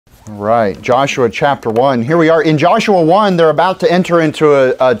Right, Joshua chapter 1. Here we are. In Joshua 1, they're about to enter into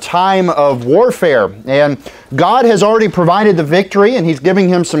a time of warfare. And God has already provided the victory, and He's giving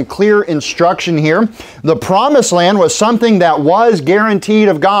him some clear instruction here. The promised land was something that was guaranteed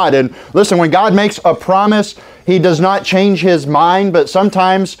of God. And listen, when God makes a promise, He does not change His mind, but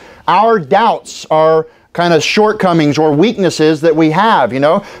sometimes our doubts are kind of shortcomings or weaknesses that we have,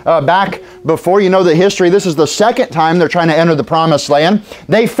 back before the history. This is the second time they're trying to enter the promised land.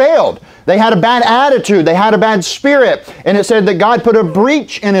 They failed. They had a bad attitude. They had a bad spirit. And it said that God put a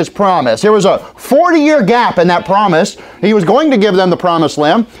breach in His promise. There was a 40-year gap in that promise. He was going to give them the promised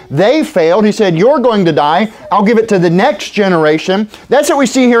land. They failed. He said, you're going to die. I'll give it to the next generation. That's what we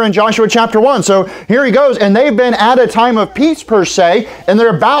see here in Joshua chapter 1. So here he goes. And they've been at a time of peace per se, and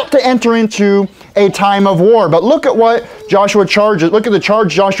they're about to enter into a time of war. But look at what Joshua charges. Look at the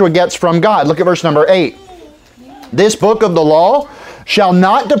charge Joshua gets from God. Look at verse number 8. This book of the law shall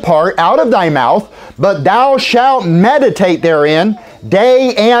not depart out of thy mouth, but thou shalt meditate therein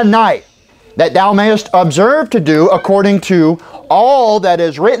day and night, that thou mayest observe to do according to all that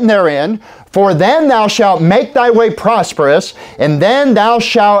is written therein. For then thou shalt make thy way prosperous, and then thou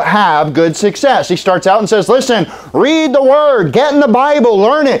shalt have good success. He starts out and says, listen, read the Word, get in the Bible,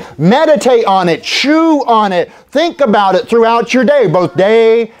 learn it, meditate on it, chew on it, think about it throughout your day, both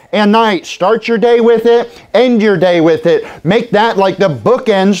day and night. Start your day with it, end your day with it. Make that like the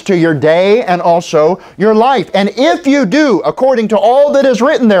bookends to your day and also your life. And if you do according to all that is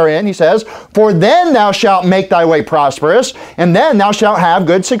written therein, he says, for then thou shalt make thy way prosperous, and then thou shalt have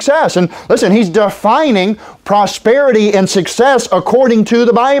good success. And listen, he's defining prosperity and success according to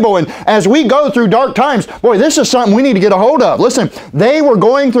the Bible. And as we go through dark times, boy, this is something we need to get a hold of. Listen, they were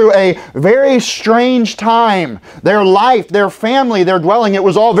going through a very strange time. Their life, their family, their dwelling, it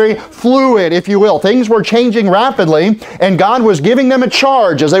was all very fluid, if you will. Things were changing rapidly, and God was giving them a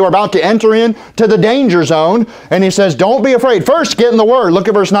charge as they were about to enter into the danger zone. And He says, don't be afraid. First, get in the Word. Look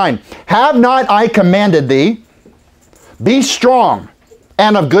at verse 9. Have not I commanded thee? Be strong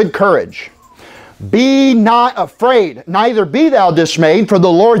and of good courage. Be not afraid, neither be thou dismayed, for the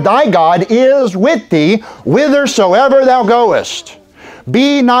Lord thy God is with thee, whithersoever thou goest.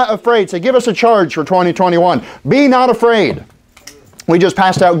 Be not afraid. So give us a charge for 2021. Be not afraid. We just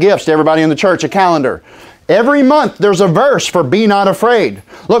passed out gifts to everybody in the church, a calendar. Every month there's a verse for be not afraid.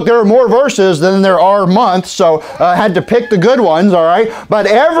 Look, there are more verses than there are months, so I had to pick the good ones, all right? But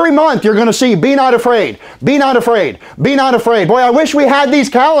every month you're going to see be not afraid, be not afraid, be not afraid. Boy, I wish we had these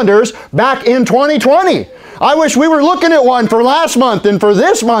calendars back in 2020. I wish we were looking at one for last month and for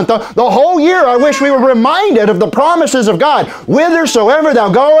this month. The whole year, I wish we were reminded of the promises of God. Whithersoever thou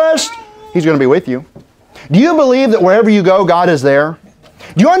goest, He's going to be with you. Do you believe that wherever you go, God is there?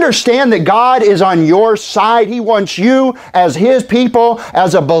 Do you understand that God is on your side? He wants you as His people,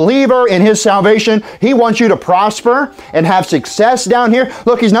 as a believer in His salvation. He wants you to prosper and have success down here.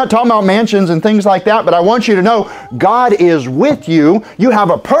 Look, He's not talking about mansions and things like that, but I want you to know God is with you. You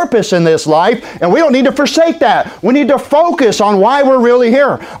have a purpose in this life, and we don't need to forsake that. We need to focus on why we're really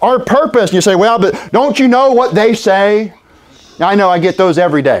here. Our purpose. And you say, well, but don't you know what they say? I know, I get those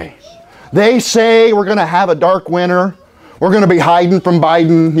every day. They say we're going to have a dark winter. We're going to be hiding from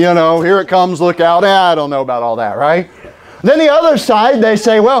Biden, here it comes, look out. I don't know about all that, right? Then the other side, they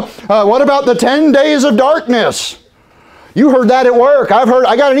say, well, what about the 10 days of darkness? You heard that at work. I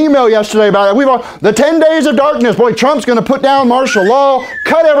got an email yesterday about it. The 10 days of darkness. Boy, Trump's going to put down martial law,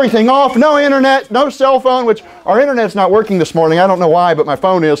 cut everything off, no internet, no cell phone, which our internet's not working this morning. I don't know why, but my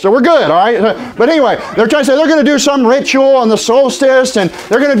phone is, so we're good, all right? But anyway, they're trying to say they're going to do some ritual on the solstice, and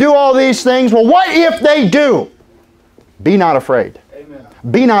they're going to do all these things. Well, what if they do? Be not afraid. Amen.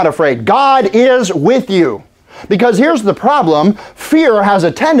 Be not afraid. God is with you. Because here's the problem. Fear has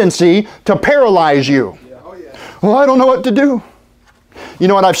a tendency to paralyze you. Yeah. Oh, yeah. Well, I don't know what to do. You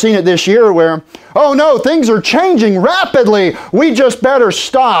know what, I've seen it this year where, oh no, things are changing rapidly. We just better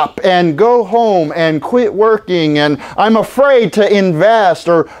stop and go home and quit working. And I'm afraid to invest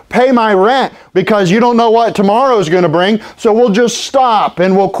or pay my rent because you don't know what tomorrow is going to bring. So we'll just stop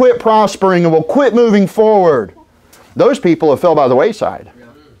and we'll quit prospering and we'll quit moving forward. Those people have fell by the wayside.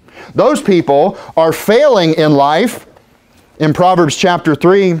 Those people are failing in life. In Proverbs chapter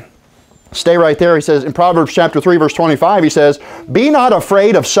 3, stay right there. He says, in Proverbs chapter 3, verse 25, he says, be not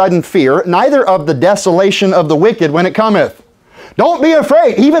afraid of sudden fear, neither of the desolation of the wicked when it cometh. Don't be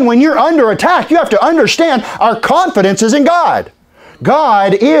afraid. Even when you're under attack, you have to understand our confidence is in God.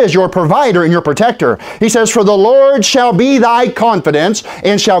 God is your provider and your protector. He says, for the Lord shall be thy confidence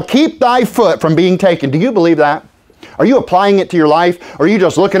and shall keep thy foot from being taken. Do you believe that? Are you applying it to your life? Or are you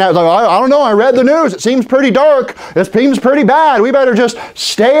just looking at it like, I don't know, I read the news. It seems pretty dark. It seems pretty bad. We better just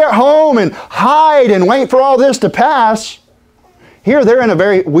stay at home and hide and wait for all this to pass. Here, they're in a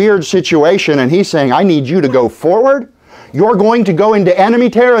very weird situation, and he's saying, I need you to go forward. You're going to go into enemy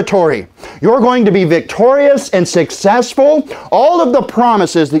territory. You're going to be victorious and successful. All of the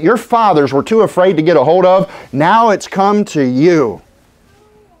promises that your fathers were too afraid to get a hold of, now it's come to you.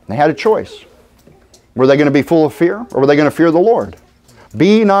 They had a choice. Were they going to be full of fear, or were they going to fear the Lord?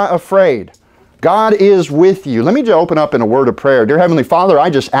 Be not afraid. God is with you. Let me just open up in a word of prayer. Dear Heavenly Father, I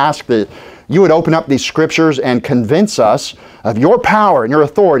just ask that you would open up these scriptures and convince us of your power and your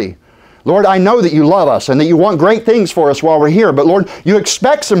authority. Lord, I know that you love us and that you want great things for us while we're here. But Lord, you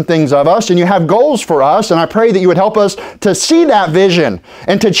expect some things of us and you have goals for us. And I pray that you would help us to see that vision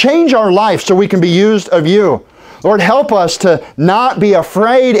and to change our life so we can be used of you. Lord, help us to not be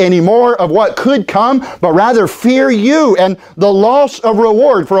afraid anymore of what could come, but rather fear you and the loss of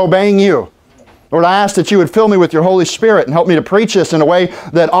reward for obeying you. Lord, I ask that you would fill me with your Holy Spirit and help me to preach this in a way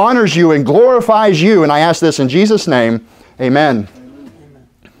that honors you and glorifies you. And I ask this in Jesus' name. Amen.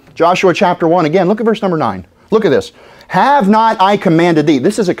 Joshua chapter 1, again, look at verse number 9. Look at this. Have not I commanded thee?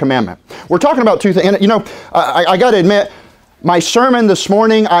 This is a commandment. We're talking about two things. And, you know, I got to admit, my sermon this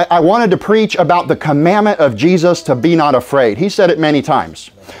morning, I wanted to preach about the commandment of Jesus to be not afraid. He said it many times.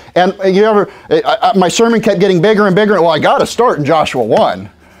 And my sermon kept getting bigger and bigger. Well, I got to start in Joshua 1.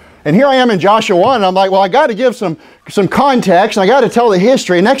 And here I am in Joshua 1, and I'm like, well, I got to give some context, and I got to tell the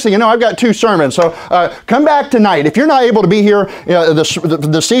history. Next thing you know, I've got 2 sermons. So come back tonight. If you're not able to be here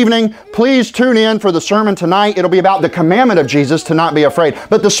this evening, please tune in for the sermon tonight. It'll be about the commandment of Jesus to not be afraid.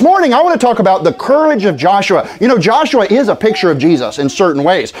 But this morning, I want to talk about the courage of Joshua. You know, Joshua is a picture of Jesus in certain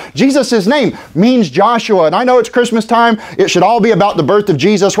ways. Jesus' name means Joshua, and I know it's Christmas time. It should all be about the birth of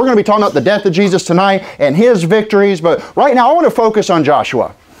Jesus. We're going to be talking about the death of Jesus tonight and his victories. But right now, I want to focus on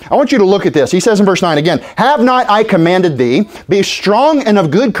Joshua. I want you to look at this. He says in verse 9 again, have not I commanded thee, be strong and of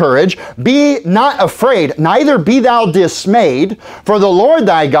good courage, be not afraid, neither be thou dismayed, for the Lord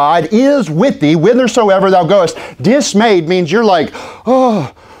thy God is with thee, whithersoever thou goest. Dismayed means you're like,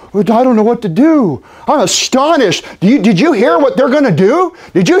 oh, I don't know what to do. I'm astonished. Did you hear what they're going to do?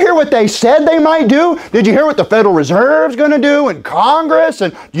 Did you hear what they said they might do? Did you hear what the Federal Reserve's going to do and Congress?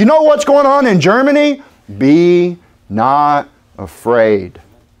 And you know what's going on in Germany? Be not afraid.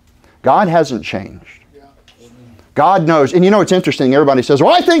 God hasn't changed. God knows. And you know, it's interesting. Everybody says,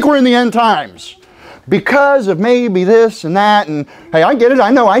 well, I think we're in the end times because of maybe this and that. And hey, I get it. I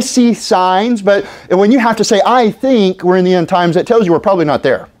know I see signs. But when you have to say, I think we're in the end times, that tells you we're probably not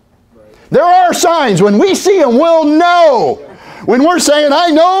there. There are signs. When we see them, we'll know. When we're saying, I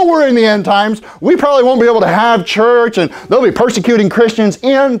know we're in the end times, we probably won't be able to have church, and they'll be persecuting Christians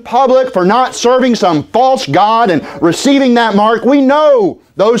in public for not serving some false god and receiving that mark. We know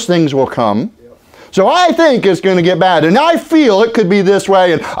those things will come. So I think it's going to get bad, and I feel it could be this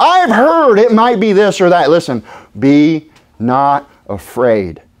way, and I've heard it might be this or that. Listen, be not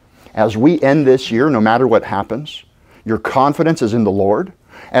afraid. As we end this year, no matter what happens, your confidence is in the Lord.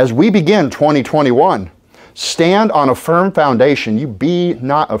 As we begin 2021, stand on a firm foundation. You be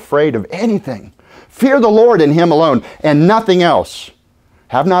not afraid of anything. Fear the Lord and Him alone, and nothing else.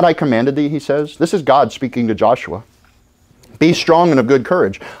 Have not I commanded thee, he says. This is God speaking to Joshua. Be strong and of good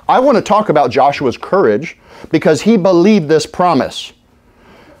courage. I want to talk about Joshua's courage because he believed this promise.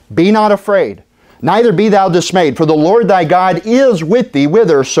 Be not afraid, neither be thou dismayed, for the Lord thy God is with thee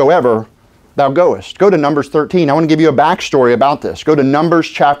whithersoever thou goest. Go to Numbers 13. I want to give you a backstory about this. Go to Numbers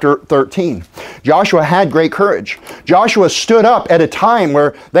chapter 13. Joshua had great courage. Joshua stood up at a time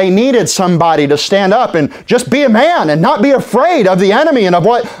where they needed somebody to stand up and just be a man and not be afraid of the enemy and of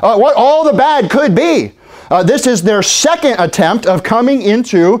what all the bad could be. This is their second attempt of coming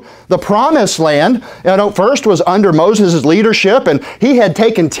into the promised land. First was under Moses' leadership, and he had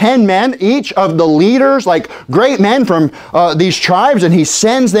taken 10 men, each of the leaders, like great men from these tribes, and he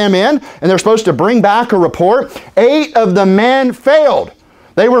sends them in, and they're supposed to bring back a report. 8 of the men failed.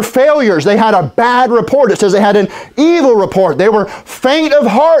 They were failures. They had a bad report. It says they had an evil report. They were faint of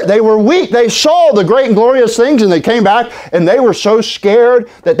heart. They were weak. They saw the great and glorious things, and they came back, and they were so scared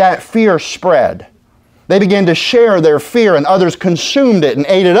that fear spread. They began to share their fear, and others consumed it and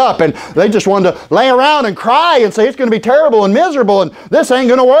ate it up, and they just wanted to lay around and cry and say it's going to be terrible and miserable and this ain't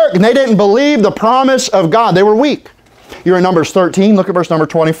going to work. And they didn't believe the promise of God. They were weak. You're in Numbers 13. Look at verse number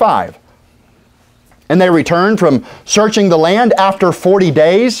 25. And they returned from searching the land after 40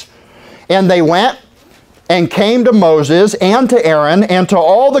 days, and they went and came to Moses and to Aaron and to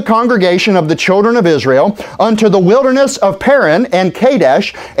all the congregation of the children of Israel unto the wilderness of Paran and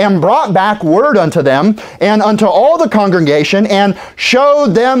Kadesh, and brought back word unto them and unto all the congregation, and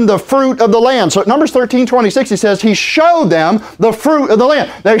showed them the fruit of the land. So Numbers 13:26, he says he showed them the fruit of the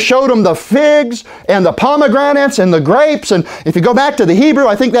land. They showed them the figs and the pomegranates and the grapes. And if you go back to the Hebrew,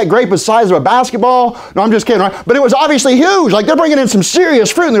 I think that grape was the size of a basketball. No, I'm just kidding, right? But it was obviously huge. Like, they're bringing in some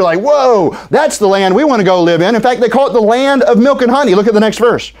serious fruit, and they're like, whoa, that's the land we want to go live in. In fact, they call it the land of milk and honey. Look at the next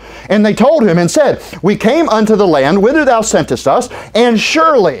verse. And they told him and said, we came unto the land whither thou sentest us, and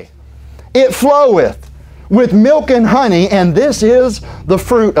surely it floweth with milk and honey, and this is the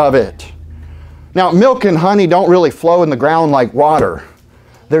fruit of it. Now, milk and honey don't really flow in the ground like water.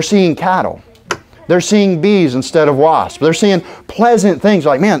 They're seeing cattle. They're seeing bees instead of wasps. They're seeing pleasant things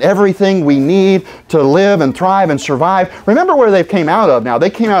like, man, everything we need to live and thrive and survive. Remember where they came out of now. They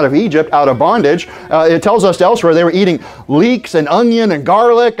came out of Egypt, out of bondage. It tells us elsewhere they were eating leeks and onion and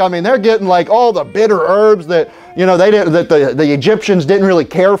garlic. I mean, they're getting like all the bitter herbs that, you know, that the Egyptians didn't really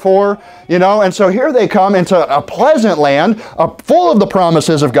care for, you know. And so here they come into a pleasant land, full of the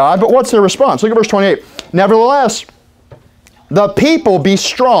promises of God. But what's their response? Look at verse 28. Nevertheless, the people be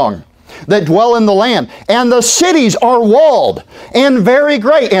strong that dwell in the land, and the cities are walled and very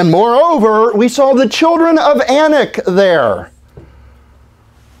great. And moreover, we saw the children of Anak there.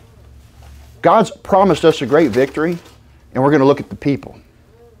 God's promised us a great victory, and we're going to look at the people,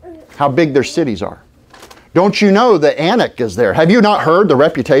 how big their cities are. Don't you know that Anak is there? Have you not heard the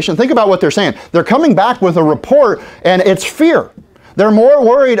reputation? Think about what they're saying. They're coming back with a report, and it's fear. They're more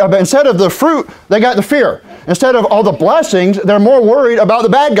worried about, instead of the fruit, they got the fear. Instead of all the blessings, they're more worried about the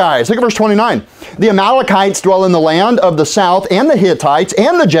bad guys. Look at verse 29. The Amalekites dwell in the land of the south, and the Hittites,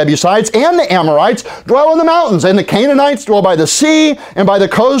 and the Jebusites, and the Amorites dwell in the mountains, and the Canaanites dwell by the sea and by the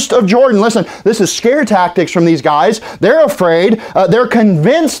coast of Jordan. Listen, this is scare tactics from these guys. They're afraid. They're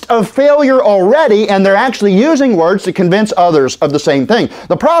convinced of failure already, and they're actually using words to convince others of the same thing.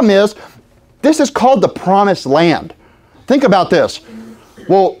 The problem is, this is called the promised land. Think about this.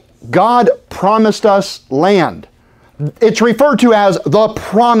 Well, God promised us land. It's referred to as the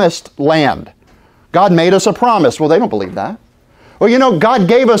promised land. God made us a promise. Well, they don't believe that. Well, you know, God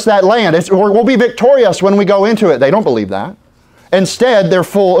gave us that land. We'll be victorious when we go into it. They don't believe that. Instead, they're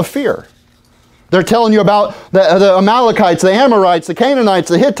full of fear. They're telling you about the Amalekites, the Amorites, the Canaanites,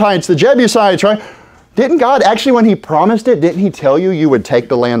 the Hittites, the Jebusites, right? Didn't God, actually when He promised it, didn't He tell you you would take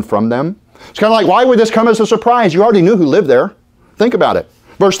the land from them? It's kind of like, why would this come as a surprise? You already knew who lived there. Think about it.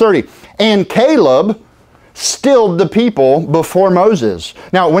 Verse 30, and Caleb stilled the people before Moses.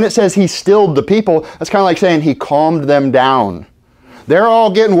 Now, when it says he stilled the people, that's kind of like saying he calmed them down. They're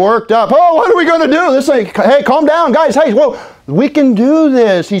all getting worked up. Oh, what are we going to do? This like, hey, calm down, guys. Hey, well, we can do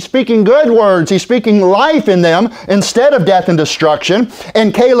this. He's speaking good words. He's speaking life in them instead of death and destruction.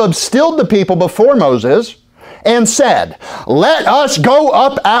 And Caleb stilled the people before Moses and said, let us go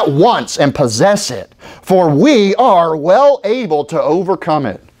up at once and possess it, for we are well able to overcome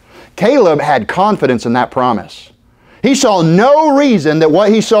it. Caleb had confidence in that promise. He saw no reason that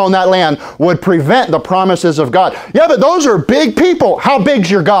what he saw in that land would prevent the promises of God. Yeah, but those are big people. How big's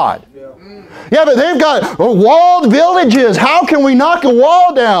your God? Yeah, but they've got walled villages. How can we knock a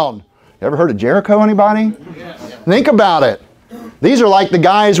wall down? You ever heard of Jericho, anybody? Think about it. These are like the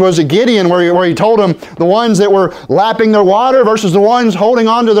guys, was it Gideon, where he told them the ones that were lapping their water versus the ones holding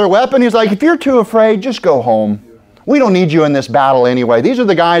on to their weapon. He's like, if you're too afraid, just go home. We don't need you in this battle anyway. These are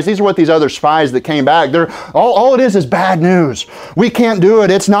the guys, these are what these other spies that came back. All it is bad news. We can't do it.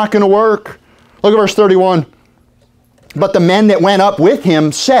 It's not going to work. Look at verse 31. But the men that went up with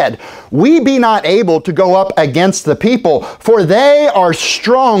him said, we be not able to go up against the people, for they are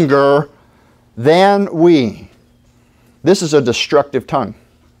stronger than we. This is a destructive tongue.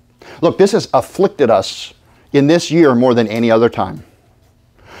 Look, this has afflicted us in this year more than any other time.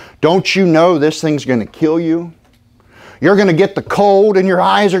 Don't you know this thing's going to kill you? You're going to get the cold and your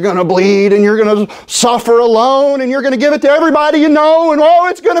eyes are going to bleed and you're going to suffer alone and you're going to give it to everybody you know and oh,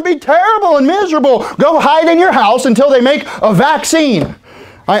 it's going to be terrible and miserable. Go hide in your house until they make a vaccine.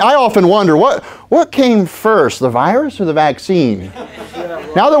 I often wonder, what came first, the virus or the vaccine?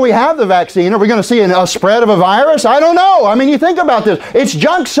 Now that we have the vaccine, are we going to see a spread of a virus? I don't know. I mean, you think about this. It's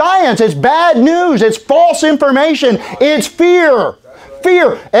junk science. It's bad news. It's false information. It's fear.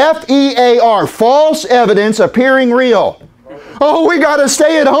 Fear. F-E-A-R. False evidence appearing real. Oh, we got to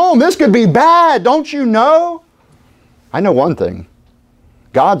stay at home. This could be bad. Don't you know? I know one thing.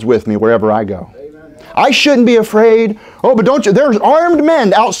 God's with me wherever I go. I shouldn't be afraid. Oh, but don't you? There's armed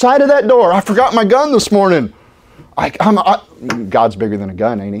men outside of that door. I forgot my gun this morning. God's bigger than a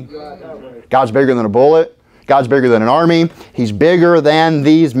gun, ain't He? God's bigger than a bullet. God's bigger than an army. He's bigger than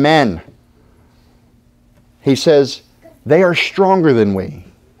these men. He says, they are stronger than we.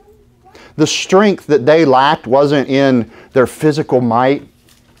 The strength that they lacked wasn't in their physical might.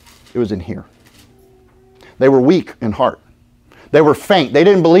 It was in here. They were weak in heart. They were faint. They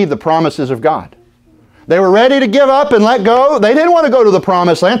didn't believe the promises of God. They were ready to give up and let go. They didn't want to go to the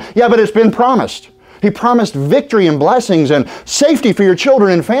promised land. Yeah, but it's been promised. He promised victory and blessings and safety for your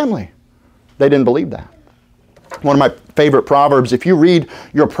children and family. They didn't believe that. One of my favorite proverbs, if you read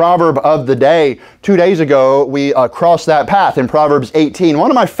your proverb of the day, 2 days ago we crossed that path in Proverbs 18.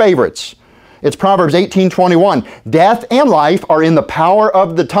 One of my favorites. It's Proverbs 18:21. Death and life are in the power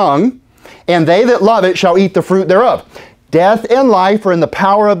of the tongue, and they that love it shall eat the fruit thereof. Death and life are in the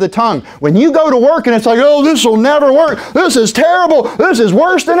power of the tongue. When you go to work and it's like, oh, this will never work. This is terrible. This is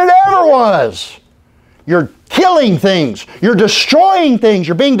worse than it ever was. You're killing things. You're destroying things.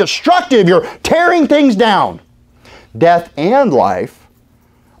 You're being destructive. You're tearing things down. Death and life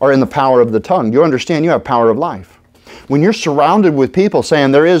are in the power of the tongue. You understand you have power of life. When you're surrounded with people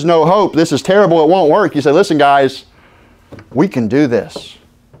saying there is no hope, this is terrible, it won't work, you say, listen guys, we can do this.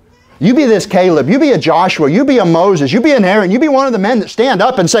 You be this Caleb, you be a Joshua, you be a Moses, you be an Aaron, you be one of the men that stand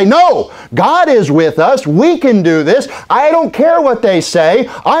up and say, no, God is with us, we can do this. I don't care what they say,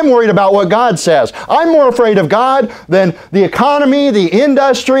 I'm worried about what God says. I'm more afraid of God than the economy, the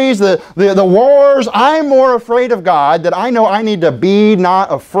industries, the wars. I'm more afraid of God that I know I need to be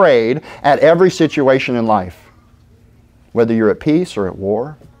not afraid at every situation in life. Whether you're at peace or at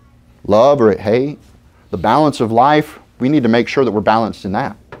war, love or at hate, the balance of life, we need to make sure that we're balanced in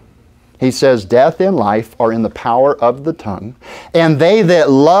that. He says, death and life are in the power of the tongue, and they that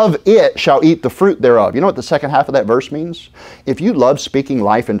love it shall eat the fruit thereof. You know what the second half of that verse means? If you love speaking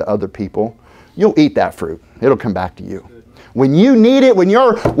life into other people, you'll eat that fruit. It'll come back to you. When you need it, when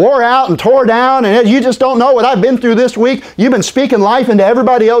you're wore out and tore down, and you just don't know what I've been through this week, you've been speaking life into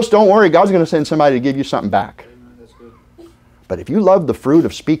everybody else, don't worry, God's going to send somebody to give you something back. But if you love the fruit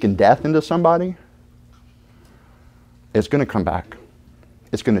of speaking death into somebody, it's going to come back.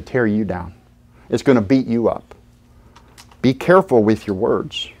 It's going to tear you down. It's going to beat you up. Be careful with your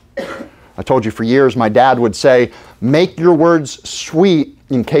words. I told you for years my dad would say, make your words sweet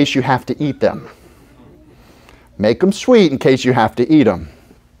in case you have to eat them. Make them sweet in case you have to eat them.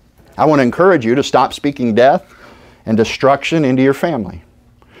 I want to encourage you to stop speaking death and destruction into your family.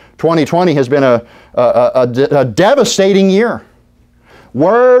 2020 has been a devastating year.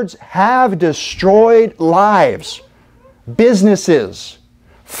 Words have destroyed lives, businesses,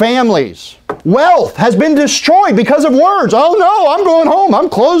 families. Wealth has been destroyed because of words. Oh no, I'm going home. I'm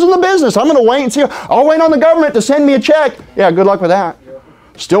closing the business. I'm going to wait and see. I'll wait on the government to send me a check. Yeah, good luck with that.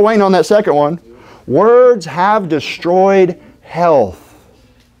 Still waiting on that second one. Words have destroyed health.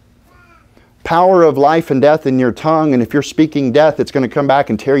 Power of life and death in your tongue, and if you're speaking death, it's going to come back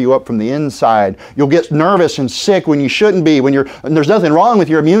and tear you up from the inside. You'll get nervous and sick when you shouldn't be. And there's nothing wrong with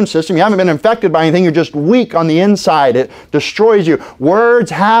your immune system. You haven't been infected by anything. You're just weak on the inside. It destroys you. Words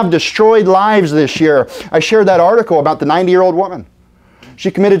have destroyed lives this year. I shared that article about the 90-year-old woman.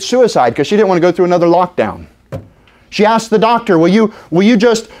 She committed suicide because she didn't want to go through another lockdown. She asked the doctor, will you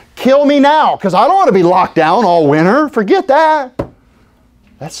just kill me now? Because I don't want to be locked down all winter. Forget that.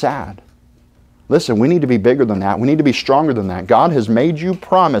 That's sad. Listen, we need to be bigger than that. We need to be stronger than that. God has made you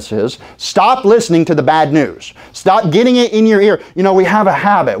promises. Stop listening to the bad news. Stop getting it in your ear. You know, we have a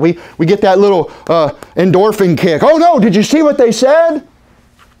habit. We get that little endorphin kick. Oh no, did you see what they said?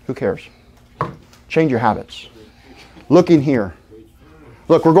 Who cares? Change your habits. Look in here.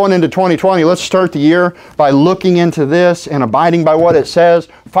 Look, we're going into 2020. Let's start the year by looking into this and abiding by what it says,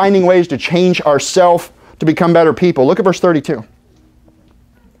 finding ways to change ourselves to become better people. Look at verse 32.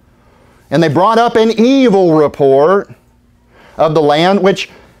 And they brought up an evil report of the land which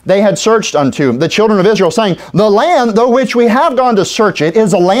they had searched unto, the children of Israel, saying, the land, though which we have gone to search it,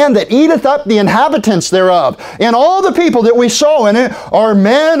 is a land that eateth up the inhabitants thereof. And all the people that we saw in it are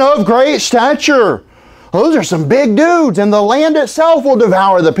men of great stature. Those are some big dudes, and the land itself will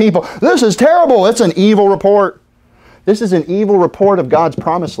devour the people. This is terrible. It's an evil report. This is an evil report of God's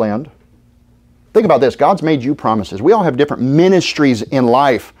promised land. Think about this. God's made you promises. We all have different ministries in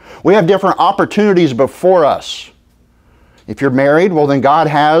life. We have different opportunities before us. If you're married, well then God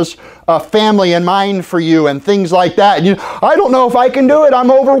has a family in mind for you and things like that. And I don't know if I can do it. I'm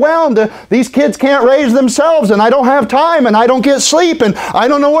overwhelmed. These kids can't raise themselves and I don't have time and I don't get sleep and I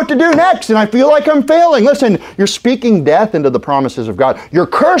don't know what to do next and I feel like I'm failing. Listen, you're speaking death into the promises of God. You're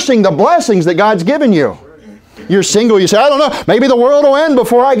cursing the blessings that God's given you. You're single, you say, I don't know, maybe the world will end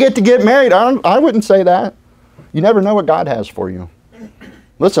before I get to get married. I wouldn't say that. You never know what God has for you.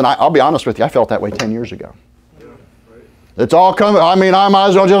 Listen, I'll be honest with you, I felt that way 10 years ago. It's all coming. I mean, I might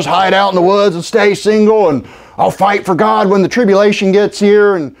as well just hide out in the woods and stay single, and I'll fight for God when the tribulation gets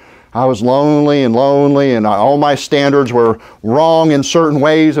here. And I was lonely, and all my standards were wrong in certain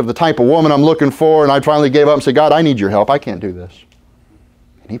ways of the type of woman I'm looking for. And I finally gave up and said, God, I need your help. I can't do this.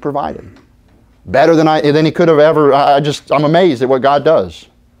 And He provided. Better than He could have ever. I'm amazed at what God does.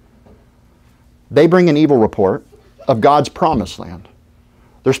 They bring an evil report of God's promised land.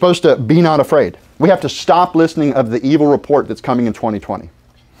 They're supposed to be not afraid. We have to stop listening of the evil report that's coming in 2020.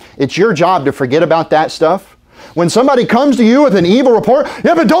 It's your job to forget about that stuff. When somebody comes to you with an evil report,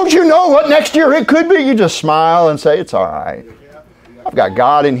 yeah, but don't you know what next year it could be? You just smile and say, it's all right. I've got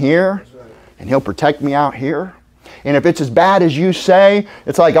God in here, and He'll protect me out here. And if it's as bad as you say,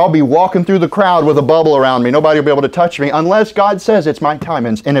 it's like I'll be walking through the crowd with a bubble around me. Nobody will be able to touch me unless God says it's my time.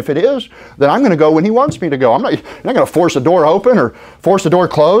 And if it is, then I'm going to go when He wants me to go. You're not going to force a door open or force a door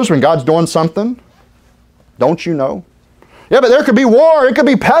closed when God's doing something. Don't you know? Yeah, but there could be war. It could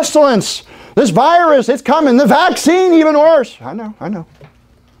be pestilence. This virus, it's coming. The vaccine, even worse. I know.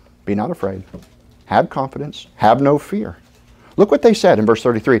 Be not afraid. Have confidence. Have no fear. Look what they said in verse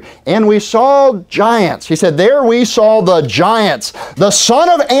 33. And we saw giants. He said, there we saw the giants, the son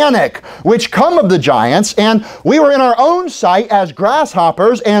of Anak, which come of the giants, and we were in our own sight as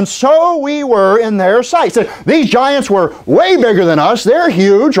grasshoppers, and so we were in their sight. So these giants were way bigger than us. They're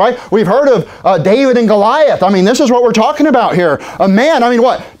huge, right? We've heard of David and Goliath. I mean, this is what we're talking about here. A man,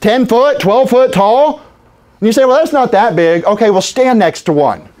 10 foot, 12 foot tall? And you say, well, that's not that big. Okay, well, stand next to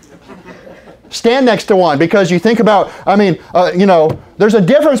one. Stand next to one, because you think about, there's a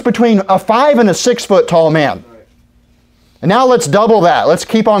difference between a 5 and a 6 foot tall man. And now let's double that. Let's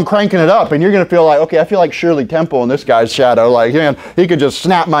keep on cranking it up, and you're going to feel like, okay, I feel like Shirley Temple in this guy's shadow. Like, man, he could just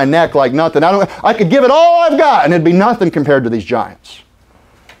snap my neck like nothing. I could give it all I've got, and it'd be nothing compared to these giants.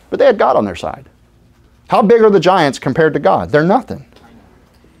 But they had God on their side. How big are the giants compared to God? They're nothing.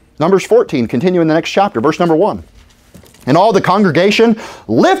 Numbers 14, continue in the next chapter, verse number 1. And all the congregation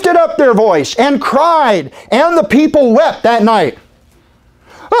lifted up their voice and cried, and the people wept that night.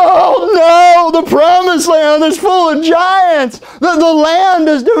 Oh no, the promised land is full of giants. The land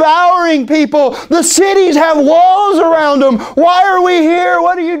is devouring people. The cities have walls around them. Why are we here?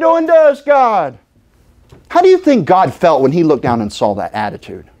 What are you doing to us, God? How do you think God felt when He looked down and saw that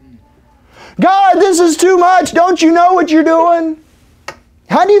attitude? God, this is too much. Don't you know what you're doing?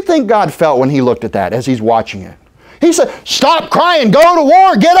 How do you think God felt when He looked at that as He's watching it? He said, stop crying, go to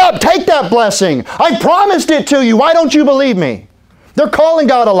war, get up, take that blessing. I promised it to you. Why don't you believe me? They're calling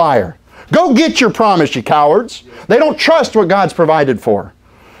God a liar. Go get your promise, you cowards. They don't trust what God's provided for.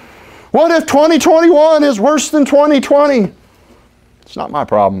 What if 2021 is worse than 2020? It's not my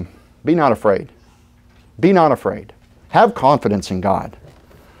problem. Be not afraid. Be not afraid. Have confidence in God.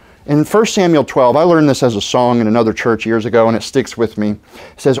 In 1 Samuel 12, I learned this as a song in another church years ago, and it sticks with me. It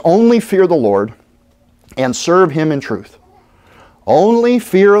says, only fear the Lord and serve Him in truth. Only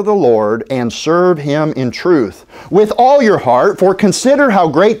fear the Lord and serve Him in truth with all your heart, for consider how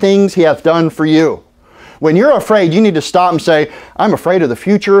great things He hath done for you. When you're afraid, you need to stop and say, I'm afraid of the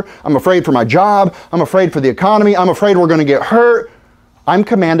future. I'm afraid for my job. I'm afraid for the economy. I'm afraid we're going to get hurt. I'm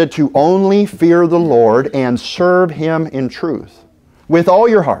commanded to only fear the Lord and serve Him in truth with all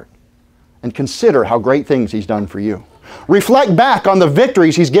your heart, and consider how great things He's done for you. Reflect back on the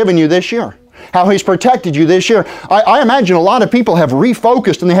victories He's given you this year. How He's protected you this year. I imagine a lot of people have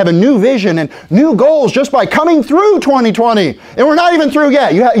refocused and they have a new vision and new goals just by coming through 2020. And we're not even through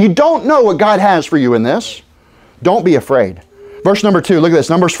yet. You don't know what God has for you in this. Don't be afraid. Verse number 2, look at this,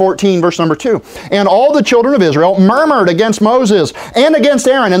 Numbers 14, verse number 2. And all the children of Israel murmured against Moses and against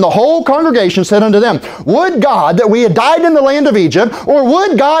Aaron, and the whole congregation said unto them, would God that we had died in the land of Egypt, or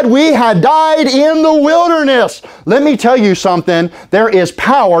would God we had died in the wilderness? Let me tell you something, there is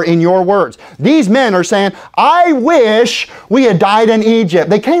power in your words. These men are saying, I wish we had died in Egypt.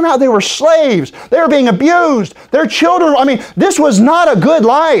 They came out, they were slaves, they were being abused, their children, this was not a good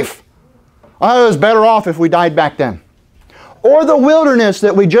life. I was better off if we died back then. Or the wilderness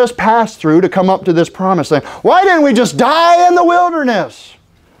that we just passed through to come up to this promised land. Why didn't we just die in the wilderness?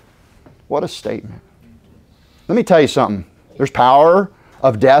 What a statement. Let me tell you something. There's power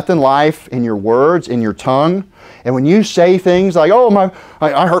of death and life in your words, in your tongue. And when you say things like, oh,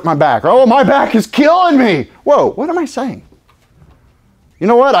 I hurt my back, or oh, my back is killing me. Whoa, what am I saying? You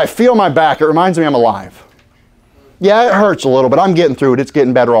know what? I feel my back. It reminds me I'm alive. Yeah, it hurts a little, but I'm getting through it. It's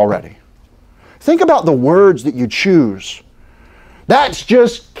getting better already. Think about the words that you choose. That's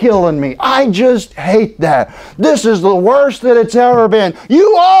just killing me. I just hate that. This is the worst that it's ever been.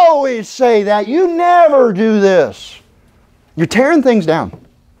 You always say that. You never do this. You're tearing things down.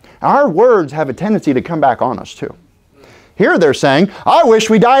 Our words have a tendency to come back on us too. Here they're saying, I wish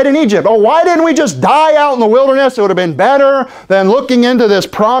we died in Egypt. Oh, why didn't we just die out in the wilderness? It would have been better than looking into this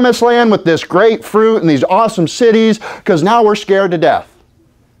promised land with this great fruit and these awesome cities, because now we're scared to death.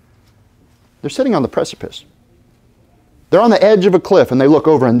 They're sitting on the precipice. They're on the edge of a cliff, and they look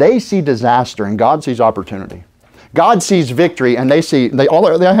over and they see disaster, and God sees opportunity. God sees victory, and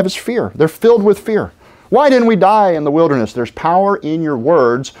all they have is fear. They're filled with fear. Why didn't we die in the wilderness? There's power in your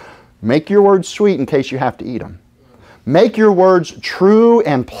words. Make your words sweet in case you have to eat them. Make your words true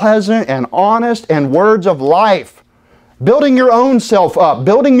and pleasant and honest and words of life. Building your own self up.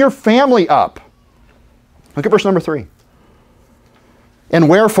 Building your family up. Look at verse number 3. And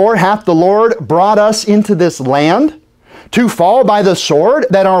wherefore hath the Lord brought us into this land to fall by the sword,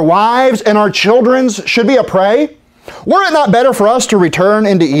 that our wives and our children should be a prey? Were it not better for us to return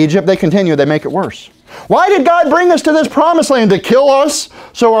into Egypt? They continue, they make it worse. Why did God bring us to this promised land? To kill us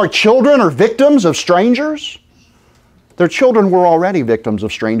so our children are victims of strangers? Their children were already victims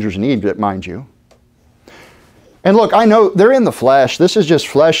of strangers in Egypt, mind you. And look, I know they're in the flesh. This is just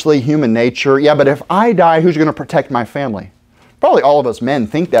fleshly human nature. Yeah, but if I die, who's going to protect my family? Probably all of us men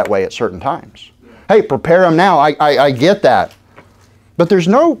think that way at certain times. Hey, prepare them now. I get that. But there's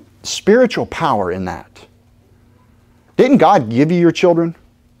no spiritual power in that. Didn't God give you your children?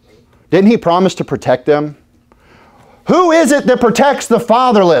 Didn't He promise to protect them? Who is it that protects the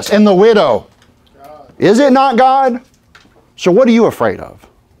fatherless and the widow? God. Is it not God? So what are you afraid of?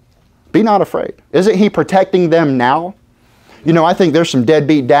 Be not afraid. Isn't He protecting them now? You know, I think there's some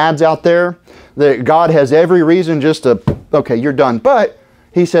deadbeat dads out there that God has every reason just to, okay, you're done. But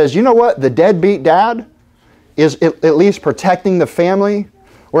He says, you know what? The deadbeat dad is at least protecting the family,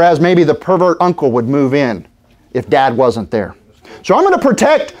 whereas maybe the pervert uncle would move in if dad wasn't there. So I'm going to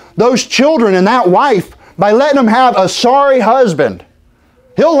protect those children and that wife by letting them have a sorry husband.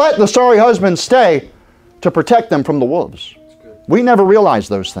 He'll let the sorry husband stay to protect them from the wolves. We never realize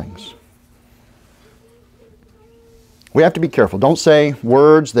those things. We have to be careful. Don't say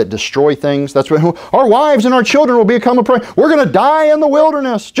words that destroy things. That's what our wives and our children will become a prey. We're going to die in the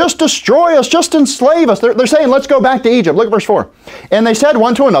wilderness. Just destroy us. Just enslave us. They're saying, let's go back to Egypt. Look at verse 4. And they said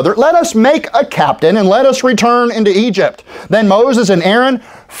one to another, let us make a captain and let us return into Egypt. Then Moses and Aaron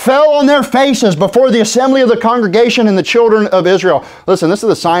fell on their faces before the assembly of the congregation and the children of Israel. Listen, this is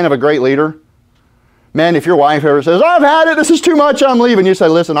the sign of a great leader. Man, if your wife ever says, I've had it. This is too much. I'm leaving. You say,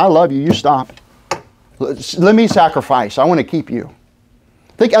 listen, I love you. You stop. Let me sacrifice. I want to keep you.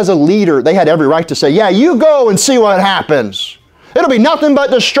 I think as a leader, they had every right to say, yeah, you go and see what happens. It'll be nothing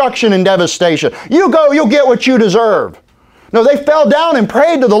but destruction and devastation. You go, you'll get what you deserve. No, they fell down and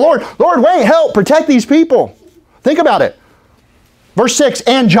prayed to the Lord. Lord, wait, help, protect these people. Think about it. Verse 6,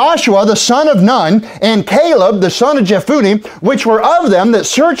 and Joshua the son of Nun and Caleb the son of Jephunneh, which were of them that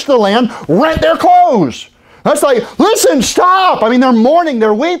searched the land, rent their clothes. That's like, listen, stop. I mean, they're mourning,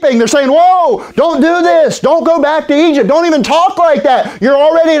 they're weeping. They're saying, whoa, don't do this. Don't go back to Egypt. Don't even talk like that. You're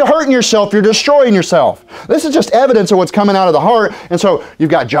already hurting yourself. You're destroying yourself. This is just evidence of what's coming out of the heart. And so you've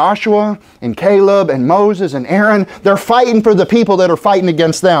got Joshua and Caleb and Moses and Aaron. They're fighting for the people that are fighting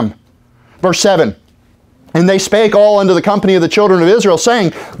against them. Verse 7. And they spake all unto the company of the children of Israel,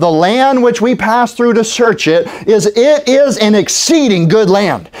 saying, the land which we passed through to search it is an exceeding good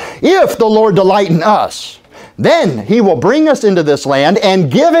land. If the Lord delight in us, then He will bring us into this land and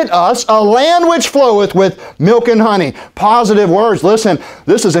give it us a land which floweth with milk and honey. Positive words. Listen,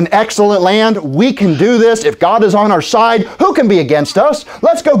 this is an excellent land. We can do this. If God is on our side, who can be against us?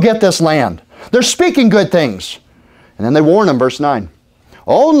 Let's go get this land. They're speaking good things. And then they warn them, verse 9.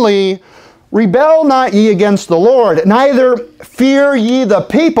 Only rebel not ye against the Lord, neither fear ye the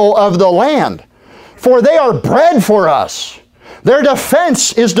people of the land, for they are bread for us. Their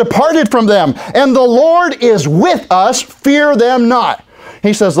defense is departed from them, and the Lord is with us. Fear them not.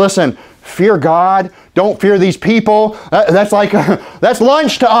 He says, listen, fear God. Don't fear these people. That's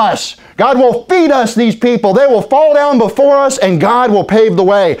lunch to us. God will feed us these people. They will fall down before us, and God will pave the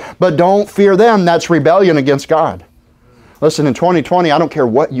way. But don't fear them. That's rebellion against God. Listen, in 2020, I don't care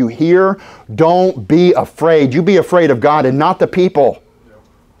what you hear. Don't be afraid. You be afraid of God and not the people.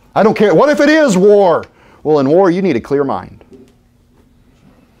 I don't care. What if it is war? Well, in war, you need a clear mind.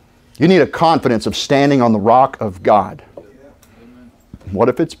 You need a confidence of standing on the rock of God. What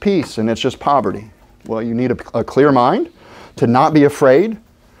if it's peace and it's just poverty? Well, you need a clear mind to not be afraid.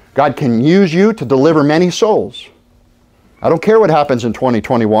 God can use you to deliver many souls. I don't care what happens in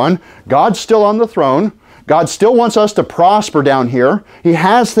 2021. God's still on the throne. God still wants us to prosper down here. He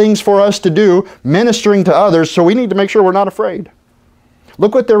has things for us to do, ministering to others, so we need to make sure we're not afraid.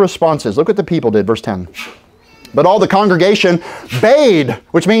 Look what their response is. Look what the people did, verse 10. But all the congregation bade,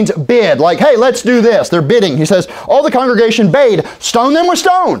 which means bid, like, hey, let's do this. They're bidding. He says, all the congregation bade, stone them with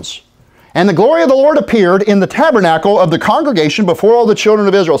stones. And the glory of the Lord appeared in the tabernacle of the congregation before all the children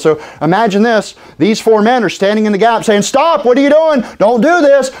of Israel. So imagine this. These 4 men are standing in the gap saying, stop, what are you doing? Don't do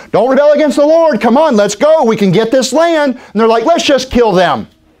this. Don't rebel against the Lord. Come on, let's go. We can get this land. And they're like, let's just kill them.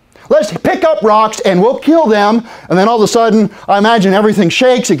 Let's pick up rocks and we'll kill them. And then all of a sudden, I imagine everything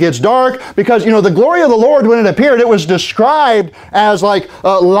shakes. It gets dark because, you know, the glory of the Lord, when it appeared, it was described as like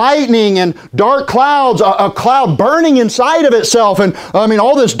lightning and dark clouds, a cloud burning inside of itself. And I mean,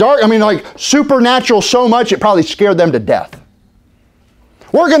 all this dark, I mean, like supernatural so much, it probably scared them to death.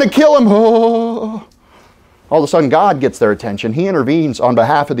 We're going to kill him. Oh. All of a sudden, God gets their attention. He intervenes on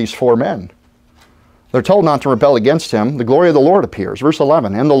behalf of these 4 men. They're told not to rebel against him. The glory of the Lord appears. Verse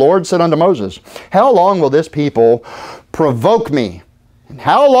 11, and the Lord said unto Moses, how long will this people provoke me? And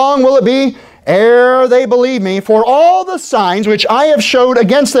how long will it be ere they believe me for all the signs which I have showed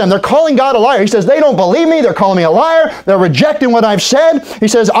against them? They're calling God a liar. He says, they don't believe me. They're calling me a liar. They're rejecting what I've said. He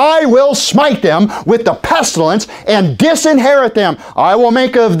says, I will smite them with the pestilence and disinherit them. I will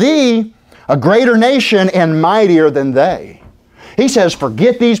make of thee a greater nation and mightier than they. He says,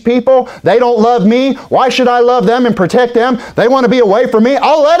 forget these people. They don't love me. Why should I love them and protect them? They want to be away from me.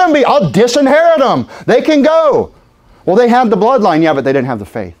 I'll let them be. I'll disinherit them. They can go. Well, they had the bloodline, yeah, but they didn't have the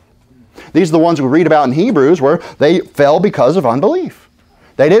faith. These are the ones we read about in Hebrews where they fell because of unbelief.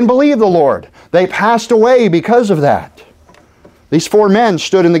 They didn't believe the Lord. They passed away because of that. These 4 men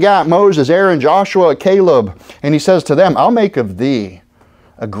stood in the gap, Moses, Aaron, Joshua, Caleb, and he says to them, I'll make of thee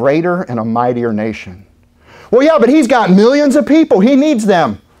a greater and a mightier nation. Well, yeah, but he's got millions of people. He needs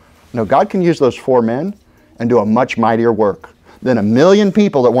them. No, God can use those 4 men and do a much mightier work than 1 million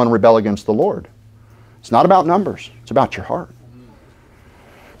people that want to rebel against the Lord. It's not about numbers. It's about your heart.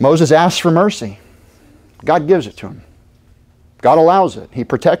 Moses asks for mercy. God gives it to him. God allows it. He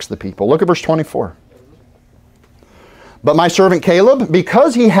protects the people. Look at verse 24. But my servant Caleb,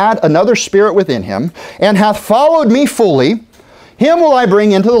 because he had another spirit within him, and hath followed me fully, him will I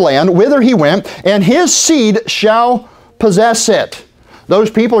bring into the land whither he went, and his seed shall possess it. Those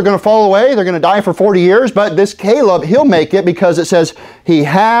people are going to fall away. They're going to die for 40 years. But this Caleb, he'll make it because it says he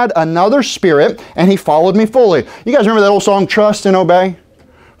had another spirit and he followed me fully. You guys remember that old song, Trust and Obey?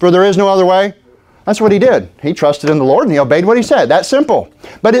 For there is no other way? That's what he did. He trusted in the Lord and he obeyed what he said. That's simple.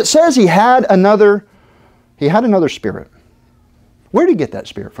 But it says he had another spirit. Where did he get that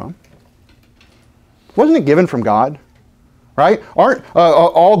spirit from? Wasn't it given from God? Right? Aren't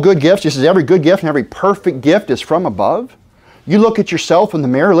all good gifts, just as every good gift and every perfect gift is from above? You look at yourself in the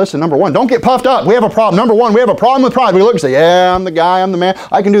mirror, listen, number 1, don't get puffed up. We have a problem. Number 1, we have a problem with pride. We look and say, yeah, I'm the guy, I'm the man.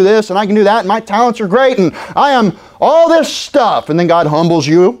 I can do this and I can do that and my talents are great and I am all this stuff. And then God humbles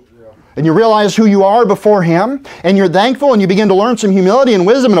you and you realize who you are before Him and you're thankful and you begin to learn some humility and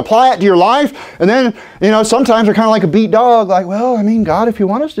wisdom and apply it to your life. And then, you know, sometimes we're kind of like a beat dog, like, well, I mean, God, if you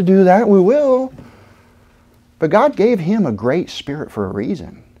want us to do that, we will. But God gave him a great spirit for a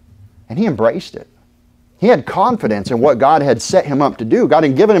reason, and he embraced it. He had confidence in what God had set him up to do. God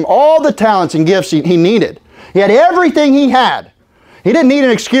had given him all the talents and gifts he needed. He had everything he had. He didn't need an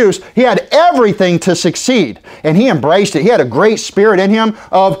excuse. He had everything to succeed, and he embraced it. He had a great spirit in him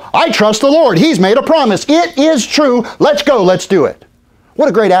of, I trust the Lord. He's made a promise. It is true. Let's go. Let's do it. What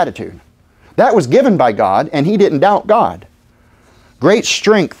a great attitude. That was given by God, and he didn't doubt God. Great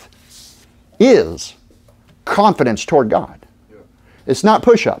strength is confidence toward God. It's not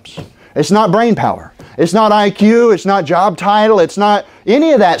push-ups. It's not brain power. It's not IQ. It's not job title. It's not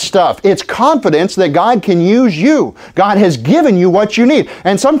any of that stuff. It's confidence that God can use you. God has given you what you need.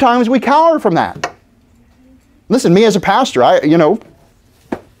 And sometimes we cower from that. Listen, me as a pastor,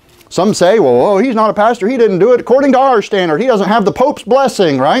 some say, well, oh, he's not a pastor. He didn't do it according to our standard. He doesn't have the Pope's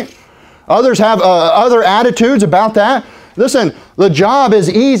blessing, right? Others have other attitudes about that. Listen, the job is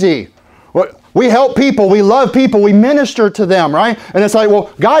easy. We help people, we love people, we minister to them, right? And it's like,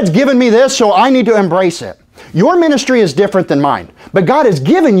 well, God's given me this, so I need to embrace it. Your ministry is different than mine, but God has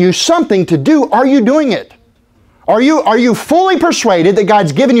given you something to do. Are you doing it? Are you fully persuaded that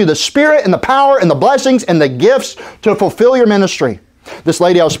God's given you the Spirit and the power and the blessings and the gifts to fulfill your ministry? This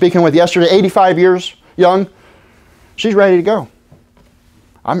lady I was speaking with yesterday, 85 years young, she's ready to go.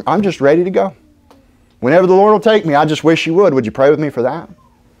 I'm just ready to go. Whenever the Lord will take me, I just wish you would. Would you pray with me for that?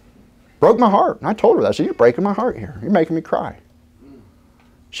 Broke my heart. And I told her that. I said, you're breaking my heart here. You're making me cry.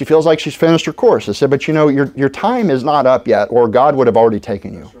 She feels like she's finished her course. I said, but you know, your time is not up yet, or God would have already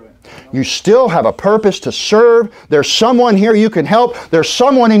taken you. Right. You still have a purpose to serve. There's someone here you can help. There's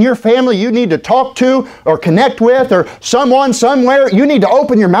someone in your family you need to talk to or connect with, or someone somewhere you need to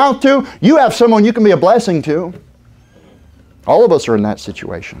open your mouth to. You have someone you can be a blessing to. All of us are in that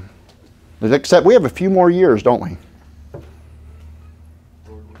situation. Except we have a few more years, don't we?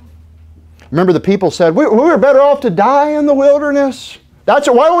 Remember the people said, we were better off to die in the wilderness. Why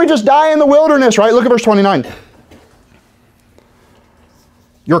don't we just die in the wilderness, right? Look at verse 29.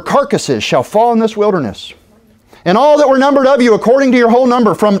 Your carcasses shall fall in this wilderness, and all that were numbered of you according to your whole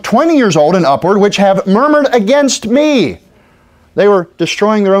number, from 20 years old and upward, which have murmured against me. They were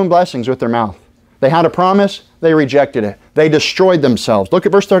destroying their own blessings with their mouth. They had a promise, they rejected it. They destroyed themselves. Look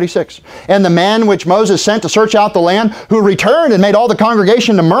at verse 36. And the man which Moses sent to search out the land, who returned and made all the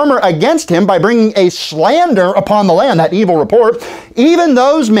congregation to murmur against him by bringing a slander upon the land, that evil report, even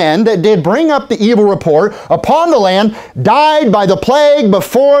those men that did bring up the evil report upon the land died by the plague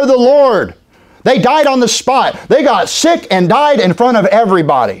before the Lord. They died on the spot. They got sick and died in front of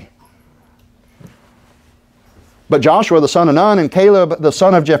everybody. But Joshua the son of Nun and Caleb the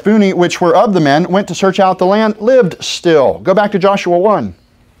son of Jephunneh, which were of the men, went to search out the land, lived still. Go back to Joshua 1.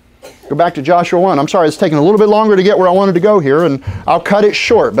 Go back to Joshua 1. I'm sorry, it's taking a little bit longer to get where I wanted to go here, and I'll cut it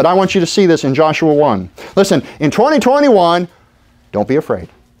short, but I want you to see this in Joshua 1. Listen, in 2021, don't be afraid.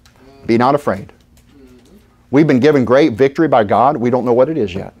 Be not afraid. We've been given great victory by God. We don't know what it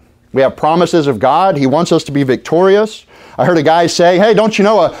is yet. We have promises of God. He wants us to be victorious. I heard a guy say, hey, don't you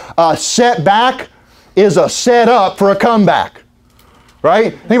know a setback is a setup for a comeback,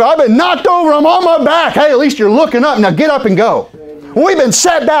 right? Think about, I've been knocked over, I'm on my back. Hey, at least you're looking up. Now get up and go. We've been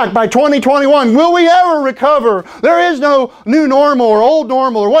set back by 2021. Will we ever recover? There is no new normal or old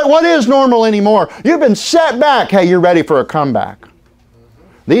normal, or what is normal anymore. You've been set back. Hey, you're ready for a comeback.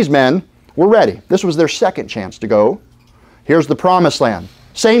 These men were ready. This was their second chance to go. Here's the promised land.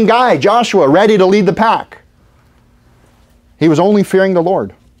 Same guy, Joshua, ready to lead the pack. He was only fearing the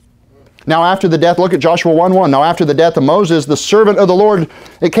Lord. Now after the death, look at Joshua 1:1. Now after the death of Moses, the servant of the Lord,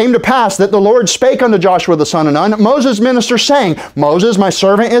 it came to pass that the Lord spake unto Joshua the son of Nun, Moses' minister, saying, Moses, my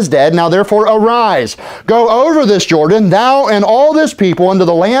servant, is dead. Now therefore arise, go over this Jordan, thou and all this people, unto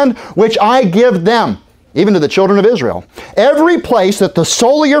the land which I give them, even to the children of Israel. Every place that the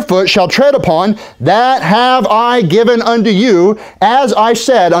sole of your foot shall tread upon, that have I given unto you, as I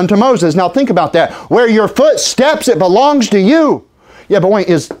said unto Moses. Now think about that. Where your foot steps, it belongs to you. Yeah, but wait,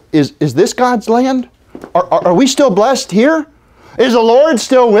 is this God's land? Are we still blessed here? Is the Lord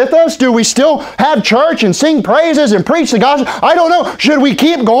still with us? Do we still have church and sing praises and preach the gospel? I don't know. Should we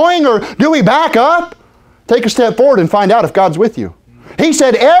keep going or do we back up? Take a step forward and find out if God's with you. He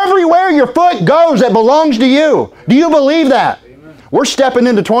said, everywhere your foot goes, it belongs to you. Do you believe that? Amen. We're stepping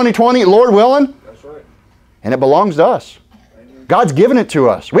into 2020, Lord willing. That's right. And it belongs to us. Amen. God's given it to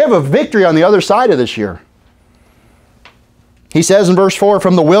us. We have a victory on the other side of this year. He says in verse 4,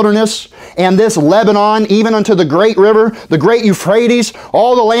 from the wilderness and this Lebanon, even unto the great river, the great Euphrates,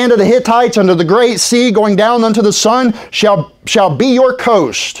 all the land of the Hittites, unto the great sea, going down unto the sun, shall be your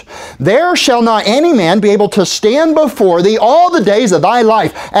coast. There shall not any man be able to stand before thee all the days of thy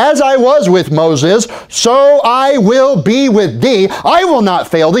life. As I was with Moses, so I will be with thee. I will not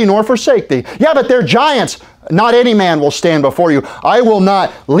fail thee nor forsake thee. Yeah, but they're giants. Not any man will stand before you. I will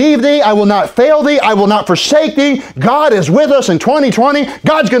not leave thee. I will not fail thee. I will not forsake thee. God is with us in 2020.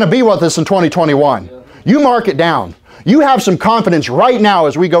 God's going to be with us in 2021. You mark it down. You have some confidence right now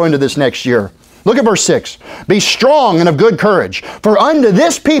as we go into this next year. Look at verse 6. Be strong and of good courage, for unto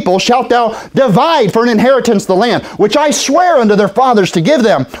this people shalt thou divide for an inheritance the land, which I swear unto their fathers to give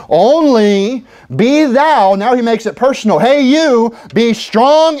them. Only be thou, now he makes it personal, hey you, be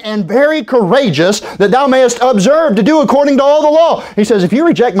strong and very courageous, that thou mayest observe to do according to all the law. He says, if you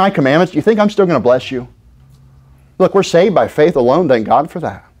reject my commandments, do you think I'm still going to bless you? Look, we're saved by faith alone. Thank God for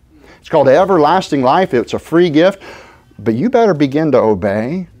that. It's called everlasting life. It's a free gift. But you better begin to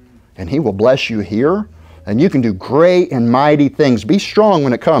obey, and He will bless you here, and you can do great and mighty things. Be strong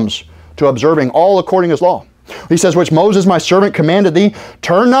when it comes to observing all according to His law. He says, which Moses my servant commanded thee,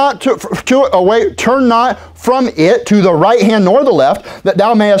 turn not from it to the right hand nor the left, that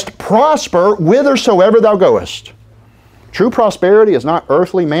thou mayest prosper whithersoever thou goest. True prosperity is not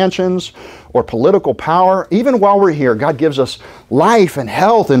earthly mansions or political power. Even while we're here, God gives us life and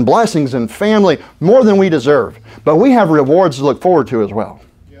health and blessings and family more than we deserve. But we have rewards to look forward to as well.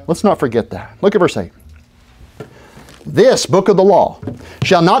 Let's not forget that. Look at verse 8. This book of the law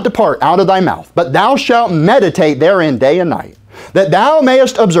shall not depart out of thy mouth, but thou shalt meditate therein day and night, that thou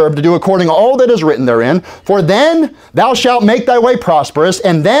mayest observe to do according to all that is written therein. For then thou shalt make thy way prosperous,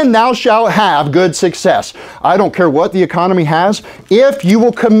 and then thou shalt have good success. I don't care what the economy has, if you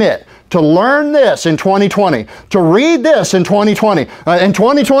will commit to learn this in 2020, to read this in 2020, in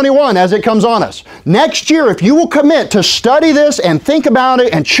 2021 as it comes on us. Next year, if you will commit to study this and think about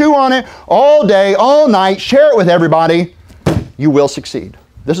it and chew on it all day, all night, share it with everybody, you will succeed.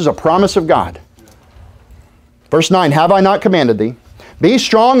 This is a promise of God. Verse 9, have I not commanded thee? Be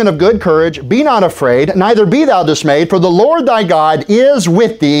strong and of good courage, be not afraid, neither be thou dismayed, for the Lord thy God is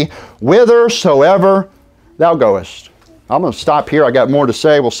with thee, whithersoever thou goest. I'm going to stop here. I got more to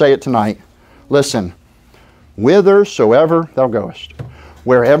say. We'll say it tonight. Listen, whithersoever thou goest.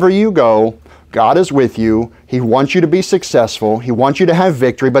 Wherever you go, God is with you. He wants you to be successful. He wants you to have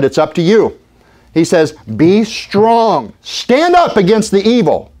victory, but it's up to you. He says, be strong. Stand up against the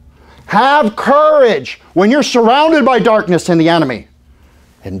evil. Have courage when you're surrounded by darkness and the enemy.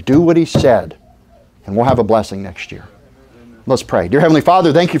 And do what He said. And we'll have a blessing next year. Let's pray. Dear Heavenly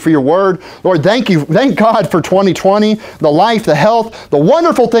Father, thank you for your word. Lord, thank you. Thank God for 2020, the life, the health, the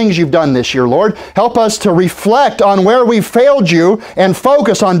wonderful things you've done this year, Lord. Help us to reflect on where we've failed you and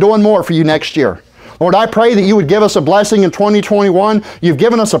focus on doing more for you next year. Lord, I pray that you would give us a blessing in 2021. You've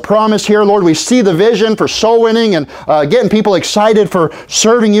given us a promise here, Lord. We see the vision for soul winning and getting people excited for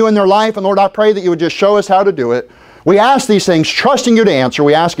serving you in their life. And Lord, I pray that you would just show us how to do it. We ask these things, trusting you to answer.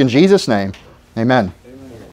 We ask in Jesus' name. Amen.